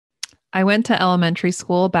I went to elementary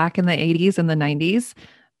school back in the 80s and the 90s.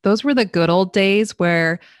 Those were the good old days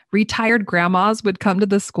where retired grandmas would come to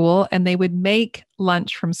the school and they would make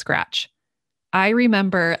lunch from scratch. I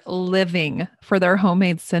remember living for their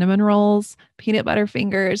homemade cinnamon rolls, peanut butter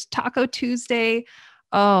fingers, Taco Tuesday.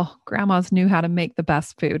 Oh, grandmas knew how to make the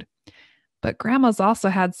best food. But grandmas also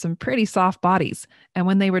had some pretty soft bodies. And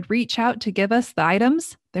when they would reach out to give us the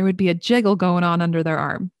items, there would be a jiggle going on under their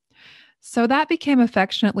arm. So that became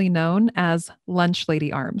affectionately known as lunch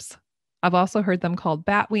lady arms. I've also heard them called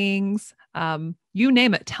bat wings. You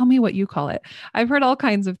name it. Tell me what you call it. I've heard all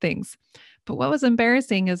kinds of things. But what was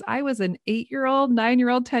embarrassing is I was an 8-year old, 9-year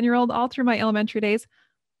old, 10-year old, all through my elementary days.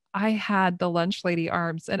 I had the lunch lady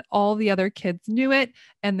arms, and all the other kids knew it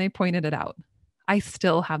and they pointed it out. I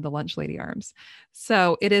still have the lunch lady arms.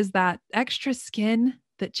 So it is that extra skin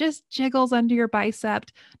that just jiggles under your bicep.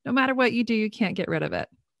 No matter what you do, you can't get rid of it.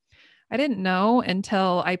 I didn't know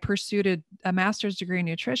until I pursued a master's degree in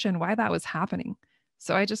nutrition why that was happening.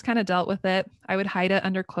 So I just kind of dealt with it. I would hide it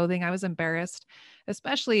under clothing. I was embarrassed,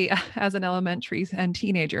 especially as an elementary and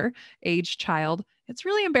teenager age child. It's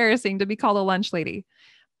really embarrassing to be called a lunch lady.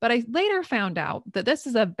 But I later found out that this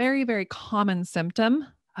is a very, very common symptom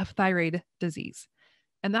of thyroid disease.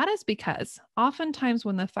 And that is because oftentimes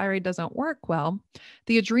when the thyroid doesn't work well,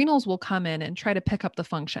 the adrenals will come in and try to pick up the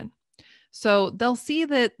function. So they'll see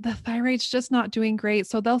that the thyroid's just not doing great.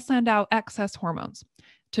 So they'll send out excess hormones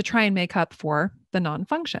to try and make up for the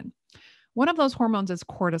non-function. One of those hormones is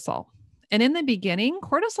cortisol. And in the beginning,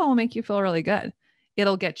 cortisol will make you feel really good.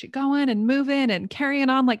 It'll get you going and moving and carrying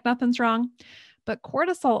on like nothing's wrong. But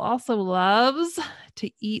cortisol also loves to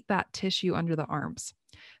eat that tissue under the arms.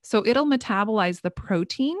 So it'll metabolize the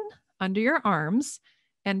protein under your arms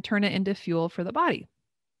and turn it into fuel for the body.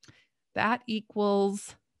 That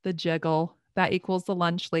equals the jiggle. That equals the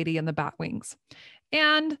lunch lady and the bat wings.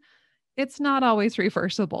 And it's not always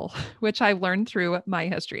reversible, which I've learned through my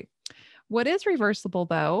history. What is reversible,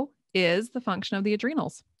 though, is the function of the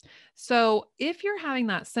adrenals. So if you're having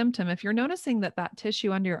that symptom, if you're noticing that that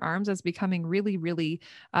tissue under your arms is becoming really, really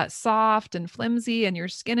soft and flimsy and your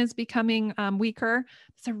skin is becoming weaker,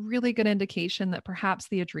 it's a really good indication that perhaps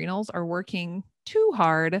the adrenals are working too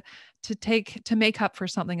hard to make up for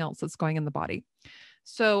something else that's going in the body.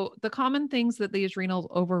 So the common things that the adrenals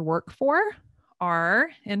overwork for are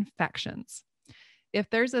infections. If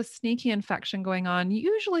there's a sneaky infection going on,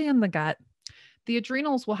 usually in the gut, the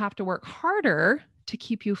adrenals will have to work harder to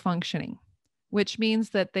keep you functioning, which means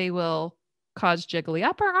that they will cause jiggly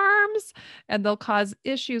upper arms and they'll cause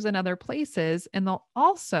issues in other places. And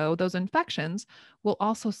those infections will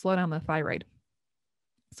also slow down the thyroid.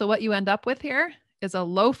 So what you end up with here is a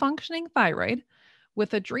low functioning thyroid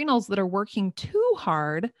with adrenals that are working too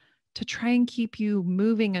hard to try and keep you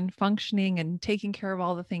moving and functioning and taking care of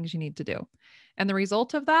all the things you need to do. And the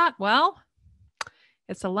result of that, well,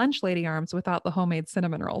 it's a lunch lady arms without the homemade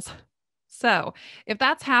cinnamon rolls. So if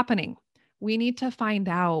that's happening, we need to find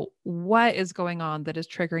out what is going on that is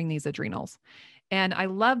triggering these adrenals. And I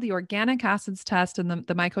love the organic acids test and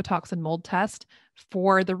the mycotoxin mold test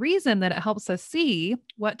for the reason that it helps us see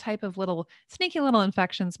what type of little sneaky little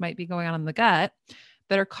infections might be going on in the gut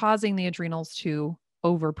that are causing the adrenals to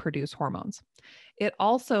overproduce hormones. It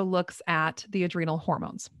also looks at the adrenal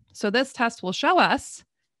hormones. So this test will show us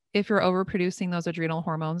if you're overproducing those adrenal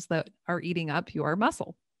hormones that are eating up your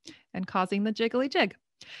muscle and causing the jiggly jig.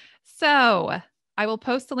 So I will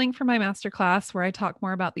post a link for my masterclass where I talk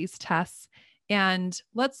more about these tests, and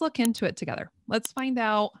let's look into it together. Let's find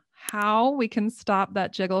out how we can stop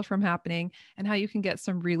that jiggle from happening and how you can get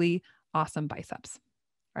some really awesome biceps.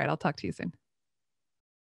 All right, I'll talk to you soon.